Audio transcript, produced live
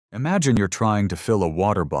Imagine you're trying to fill a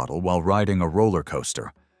water bottle while riding a roller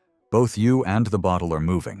coaster. Both you and the bottle are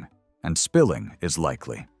moving, and spilling is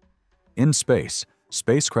likely. In space,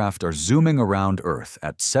 spacecraft are zooming around Earth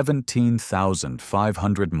at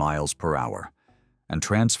 17,500 miles per hour, and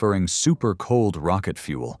transferring super cold rocket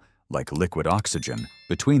fuel, like liquid oxygen,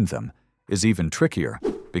 between them is even trickier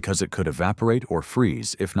because it could evaporate or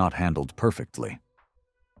freeze if not handled perfectly.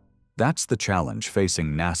 That's the challenge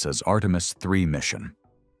facing NASA's Artemis 3 mission.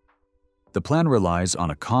 The plan relies on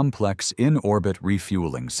a complex in-orbit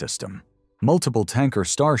refueling system. Multiple tanker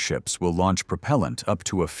Starships will launch propellant up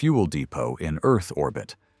to a fuel depot in Earth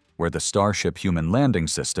orbit, where the Starship Human Landing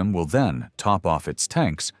System will then top off its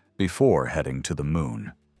tanks before heading to the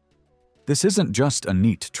Moon. This isn't just a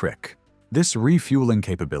neat trick. This refueling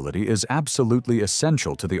capability is absolutely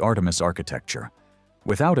essential to the Artemis architecture.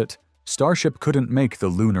 Without it, Starship couldn't make the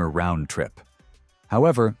lunar round trip.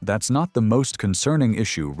 However, that's not the most concerning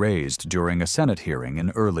issue raised during a Senate hearing in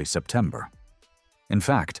early September. In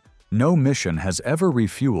fact, no mission has ever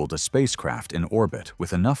refueled a spacecraft in orbit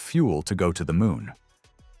with enough fuel to go to the Moon.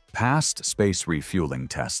 Past space refueling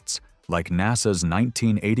tests, like NASA's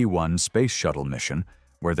 1981 Space Shuttle mission,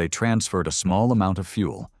 where they transferred a small amount of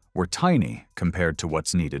fuel, were tiny compared to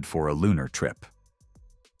what's needed for a lunar trip.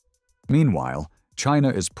 Meanwhile, China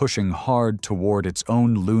is pushing hard toward its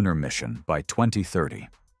own lunar mission by 2030.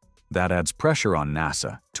 That adds pressure on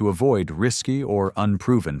NASA to avoid risky or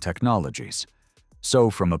unproven technologies.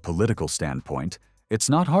 So, from a political standpoint, it's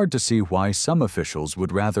not hard to see why some officials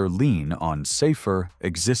would rather lean on safer,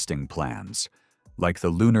 existing plans, like the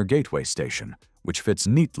Lunar Gateway Station, which fits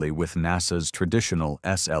neatly with NASA's traditional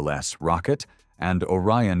SLS rocket and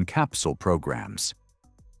Orion capsule programs.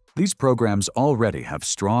 These programs already have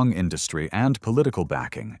strong industry and political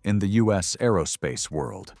backing in the U.S. aerospace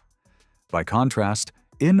world. By contrast,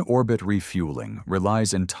 in-orbit refueling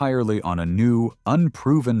relies entirely on a new,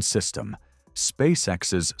 unproven system,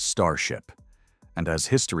 SpaceX's Starship. And as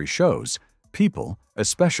history shows, people,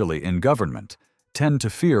 especially in government, tend to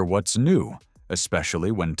fear what's new,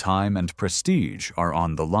 especially when time and prestige are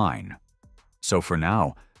on the line. So for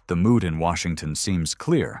now, the mood in Washington seems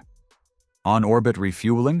clear. On-orbit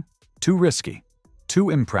refueling? Too risky. Too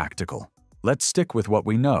impractical. Let's stick with what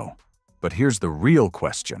we know. But here's the real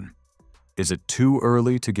question. Is it too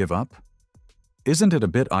early to give up? Isn't it a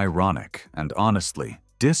bit ironic and honestly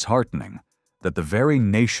disheartening that the very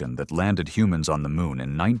nation that landed humans on the Moon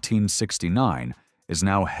in 1969 is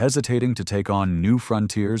now hesitating to take on new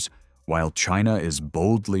frontiers while China is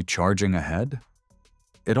boldly charging ahead?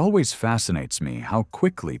 It always fascinates me how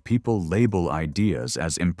quickly people label ideas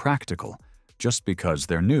as impractical just because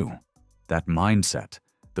they're new. That mindset,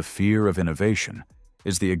 the fear of innovation,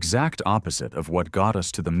 is the exact opposite of what got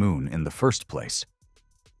us to the Moon in the first place.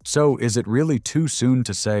 So, is it really too soon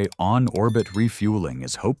to say on-orbit refueling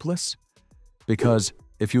is hopeless? Because,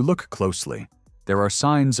 if you look closely, there are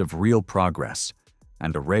signs of real progress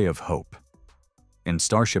and a ray of hope. In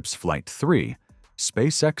Starship's Flight 3,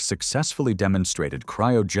 SpaceX successfully demonstrated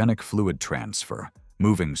cryogenic fluid transfer,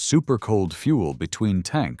 moving super-cold fuel between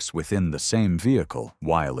tanks within the same vehicle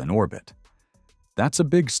while in orbit. That's a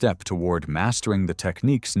big step toward mastering the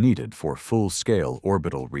techniques needed for full-scale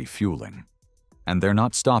orbital refueling. And they're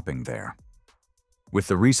not stopping there. With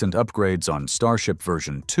the recent upgrades on Starship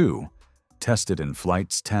version 2, tested in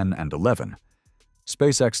Flights 10 and 11,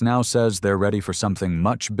 SpaceX now says they're ready for something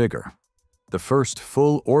much bigger. The first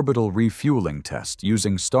full orbital refueling test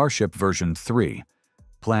using Starship version 3,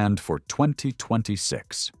 planned for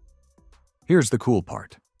 2026. Here's the cool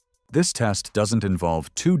part. This test doesn't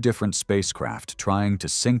involve two different spacecraft trying to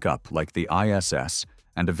sync up like the ISS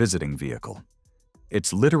and a visiting vehicle.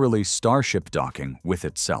 It's literally Starship docking with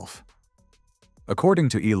itself. According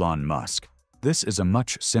to Elon Musk, this is a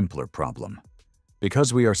much simpler problem.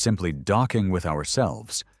 Because we are simply docking with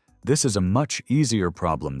ourselves, this is a much easier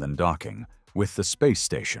problem than docking with the space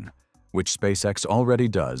station, which SpaceX already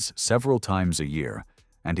does several times a year,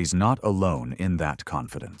 and he's not alone in that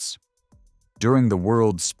confidence. During the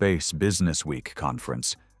World Space Business Week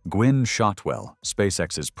conference, Gwynne Shotwell,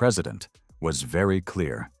 SpaceX's president, was very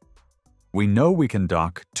clear. We know we can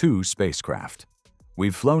dock 2 spacecraft.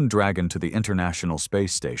 We've flown Dragon to the International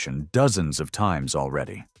Space Station dozens of times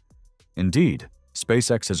already. Indeed,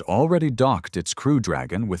 SpaceX has already docked its Crew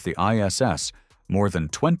Dragon with the ISS more than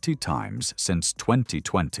 20 times since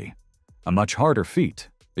 2020. A much harder feat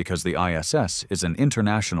because the ISS is an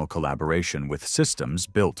international collaboration with systems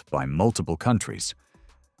built by multiple countries.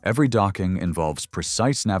 Every docking involves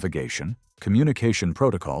precise navigation, communication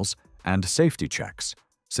protocols, and safety checks,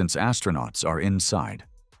 since astronauts are inside.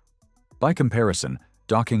 By comparison,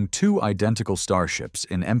 docking two identical Starships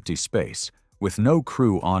in empty space, with no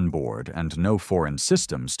crew on board and no foreign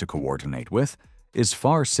systems to coordinate with, is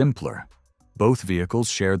far simpler. Both vehicles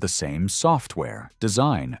share the same software,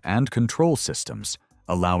 design, and control systems,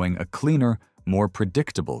 allowing a cleaner, more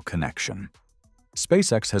predictable connection.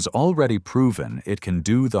 SpaceX has already proven it can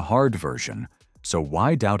do the hard version, so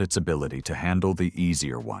why doubt its ability to handle the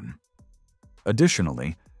easier one?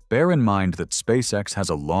 Additionally, bear in mind that SpaceX has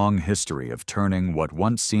a long history of turning what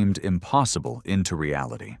once seemed impossible into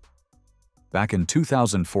reality. Back in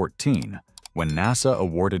 2014, when NASA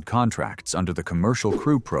awarded contracts under the Commercial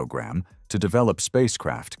Crew Program to develop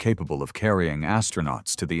spacecraft capable of carrying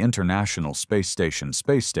astronauts to the International Space Station,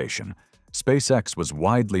 SpaceX was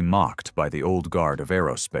widely mocked by the old guard of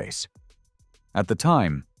aerospace. At the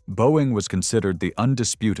time, Boeing was considered the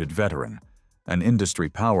undisputed veteran, an industry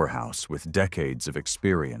powerhouse with decades of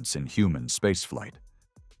experience in human spaceflight.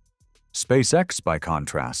 SpaceX, by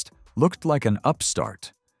contrast, looked like an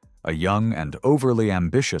upstart, a young and overly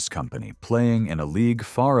ambitious company playing in a league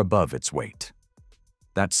far above its weight.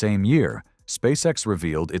 That same year, SpaceX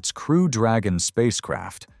revealed its Crew Dragon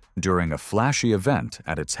spacecraft during a flashy event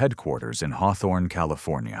at its headquarters in Hawthorne,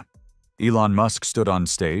 California. Elon Musk stood on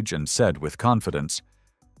stage and said with confidence,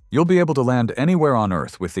 "You'll be able to land anywhere on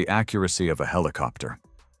Earth with the accuracy of a helicopter,"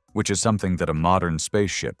 which is something that a modern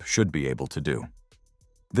spaceship should be able to do.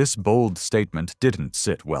 This bold statement didn't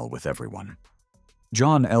sit well with everyone.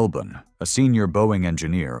 John Elbin, a senior Boeing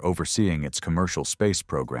engineer overseeing its commercial space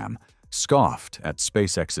program, scoffed at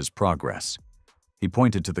SpaceX's progress. He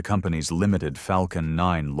pointed to the company's limited Falcon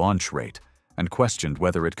 9 launch rate and questioned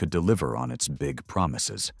whether it could deliver on its big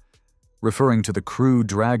promises. Referring to the Crew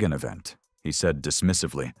Dragon event, he said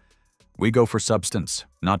dismissively, "We go for substance,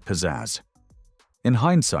 not pizzazz." In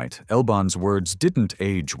hindsight, Elbin's words didn't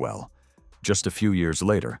age well. Just a few years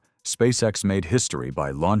later, SpaceX made history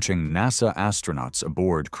by launching NASA astronauts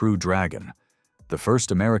aboard Crew Dragon, the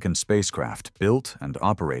first American spacecraft built and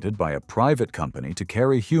operated by a private company to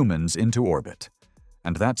carry humans into orbit.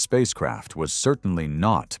 And that spacecraft was certainly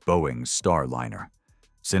not Boeing's Starliner.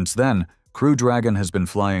 Since then, Crew Dragon has been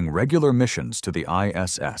flying regular missions to the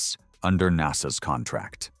ISS under NASA's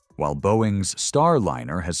contract, while Boeing's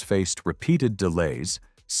Starliner has faced repeated delays,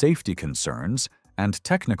 safety concerns, and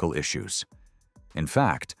technical issues. In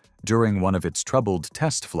fact, during one of its troubled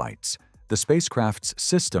test flights, the spacecraft's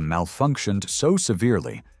system malfunctioned so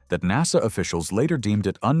severely that NASA officials later deemed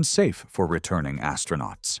it unsafe for returning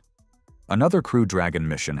astronauts. Another Crew Dragon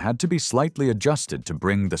mission had to be slightly adjusted to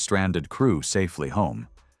bring the stranded crew safely home.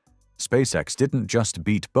 SpaceX didn't just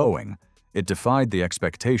beat Boeing, it defied the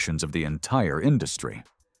expectations of the entire industry.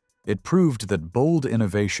 It proved that bold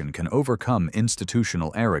innovation can overcome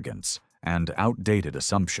institutional arrogance and outdated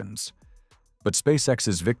assumptions. But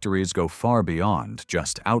SpaceX's victories go far beyond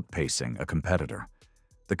just outpacing a competitor.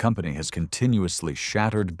 The company has continuously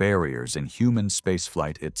shattered barriers in human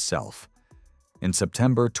spaceflight itself. In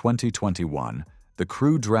September 2021, the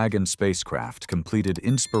Crew Dragon spacecraft completed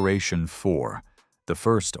Inspiration 4, the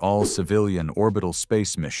first all-civilian orbital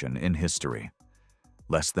space mission in history.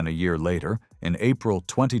 Less than a year later, in April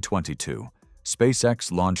 2022,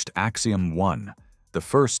 SpaceX launched Axiom 1, the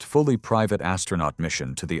first fully private astronaut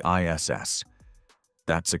mission to the ISS.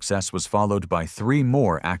 That success was followed by 3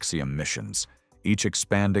 more Axiom missions, each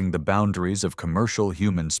expanding the boundaries of commercial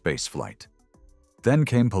human spaceflight. Then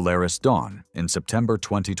came Polaris Dawn in September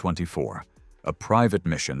 2024, a private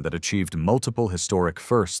mission that achieved multiple historic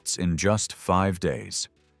firsts in just 5 days.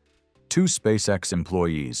 2 SpaceX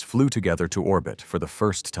employees flew together to orbit for the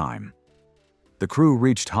first time. The crew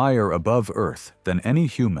reached higher above Earth than any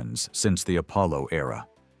humans since the Apollo era.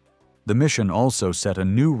 The mission also set a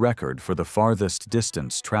new record for the farthest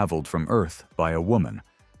distance traveled from Earth by a woman,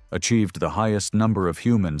 achieved the highest number of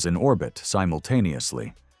humans in orbit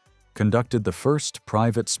simultaneously, conducted the first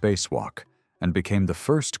private spacewalk, and became the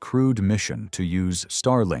first crewed mission to use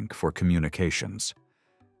Starlink for communications.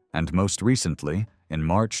 And most recently, in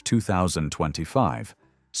March 2025,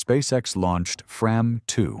 SpaceX launched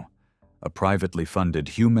Fram-2, a privately funded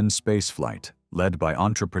human spaceflight led by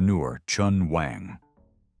entrepreneur Chun Wang.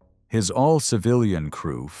 His all-civilian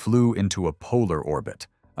crew flew into a polar orbit,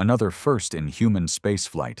 another first in human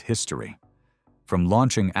spaceflight history. From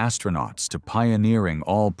launching astronauts to pioneering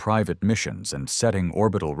all private missions and setting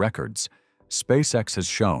orbital records, SpaceX has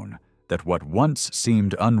shown that what once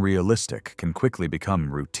seemed unrealistic can quickly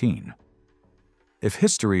become routine. If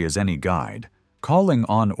history is any guide, calling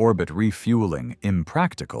on-orbit refueling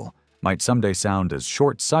impractical might someday sound as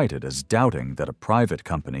short-sighted as doubting that a private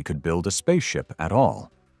company could build a spaceship at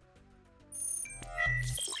all.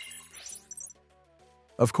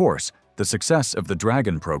 Of course, The success of the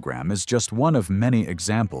Dragon program is just one of many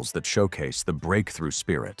examples that showcase the breakthrough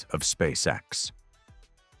spirit of SpaceX.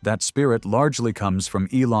 That spirit largely comes from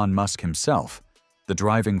Elon Musk himself, the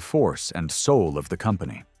driving force and soul of the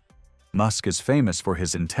company. Musk is famous for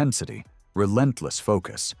his intensity, relentless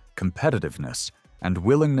focus, competitiveness, and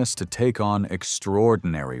willingness to take on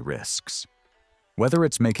extraordinary risks. Whether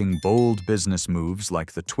it's making bold business moves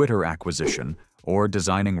like the Twitter acquisition or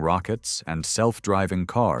designing rockets and self-driving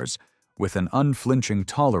cars, with an unflinching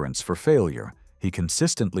tolerance for failure, he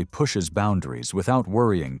consistently pushes boundaries without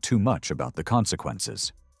worrying too much about the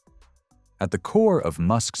consequences. At the core of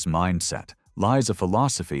Musk's mindset lies a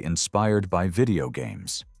philosophy inspired by video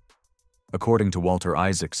games. According to Walter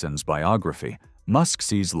Isaacson's biography, Musk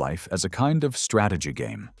sees life as a kind of strategy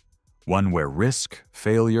game, one where risk,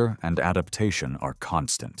 failure, and adaptation are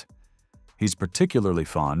constant. He's particularly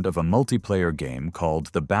fond of a multiplayer game called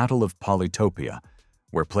the Battle of Polytopia,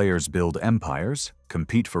 where players build empires,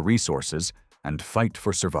 compete for resources, and fight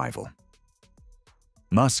for survival.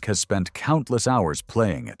 Musk has spent countless hours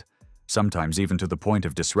playing it, sometimes even to the point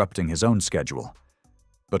of disrupting his own schedule.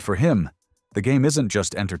 But for him, the game isn't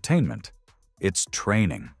just entertainment, it's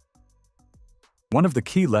training. One of the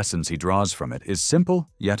key lessons he draws from it is simple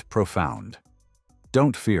yet profound.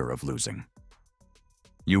 Don't fear of losing.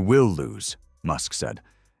 You will lose, Musk said.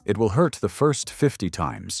 It will hurt the first 50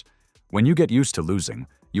 times. When you get used to losing,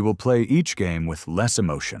 you will play each game with less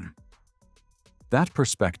emotion. That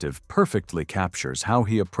perspective perfectly captures how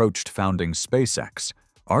he approached founding SpaceX,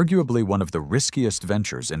 arguably one of the riskiest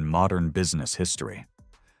ventures in modern business history.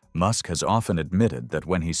 Musk has often admitted that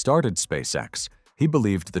when he started SpaceX, he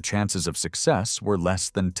believed the chances of success were less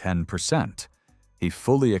than 10%. He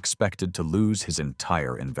fully expected to lose his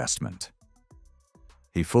entire investment.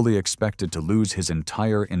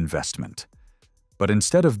 But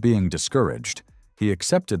instead of being discouraged, he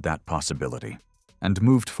accepted that possibility and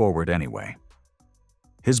moved forward anyway.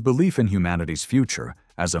 His belief in humanity's future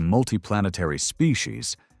as a multiplanetary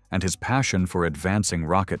species and his passion for advancing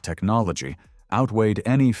rocket technology outweighed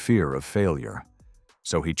any fear of failure.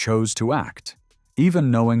 So he chose to act,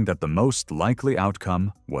 even knowing that the most likely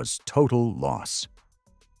outcome was total loss.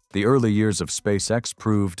 The early years of SpaceX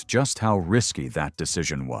proved just how risky that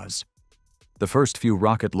decision was. The first few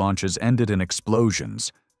rocket launches ended in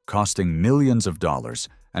explosions, costing millions of dollars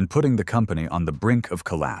and putting the company on the brink of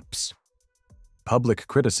collapse. Public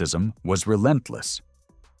criticism was relentless.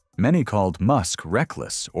 Many called Musk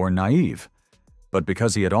reckless or naive, but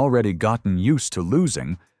because he had already gotten used to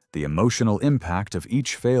losing, the emotional impact of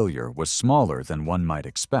each failure was smaller than one might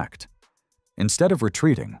expect. Instead of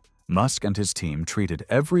retreating, Musk and his team treated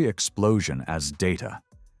every explosion as data.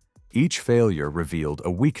 Each failure revealed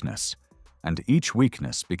a weakness, and each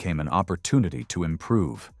weakness became an opportunity to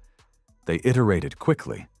improve. They iterated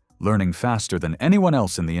quickly, learning faster than anyone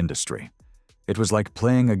else in the industry. It was like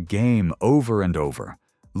playing a game over and over,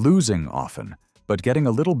 losing often, but getting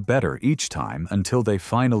a little better each time until they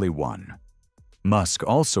finally won. Musk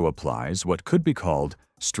also applies what could be called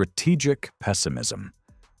strategic pessimism,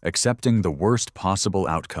 accepting the worst possible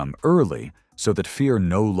outcome early so that fear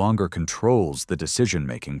no longer controls the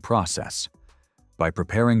decision-making process. By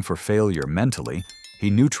preparing for failure mentally, he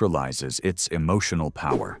neutralizes its emotional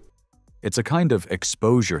power. It's a kind of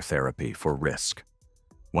exposure therapy for risk.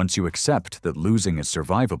 Once you accept that losing is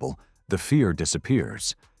survivable, the fear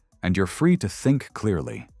disappears, and you're free to think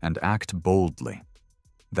clearly and act boldly.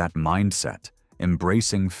 That mindset,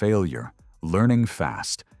 embracing failure, learning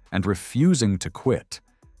fast, and refusing to quit,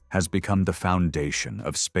 has become the foundation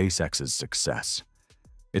of SpaceX's success.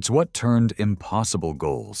 It's what turned impossible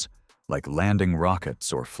goals, like landing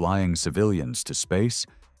rockets or flying civilians to space,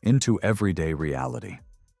 into everyday reality.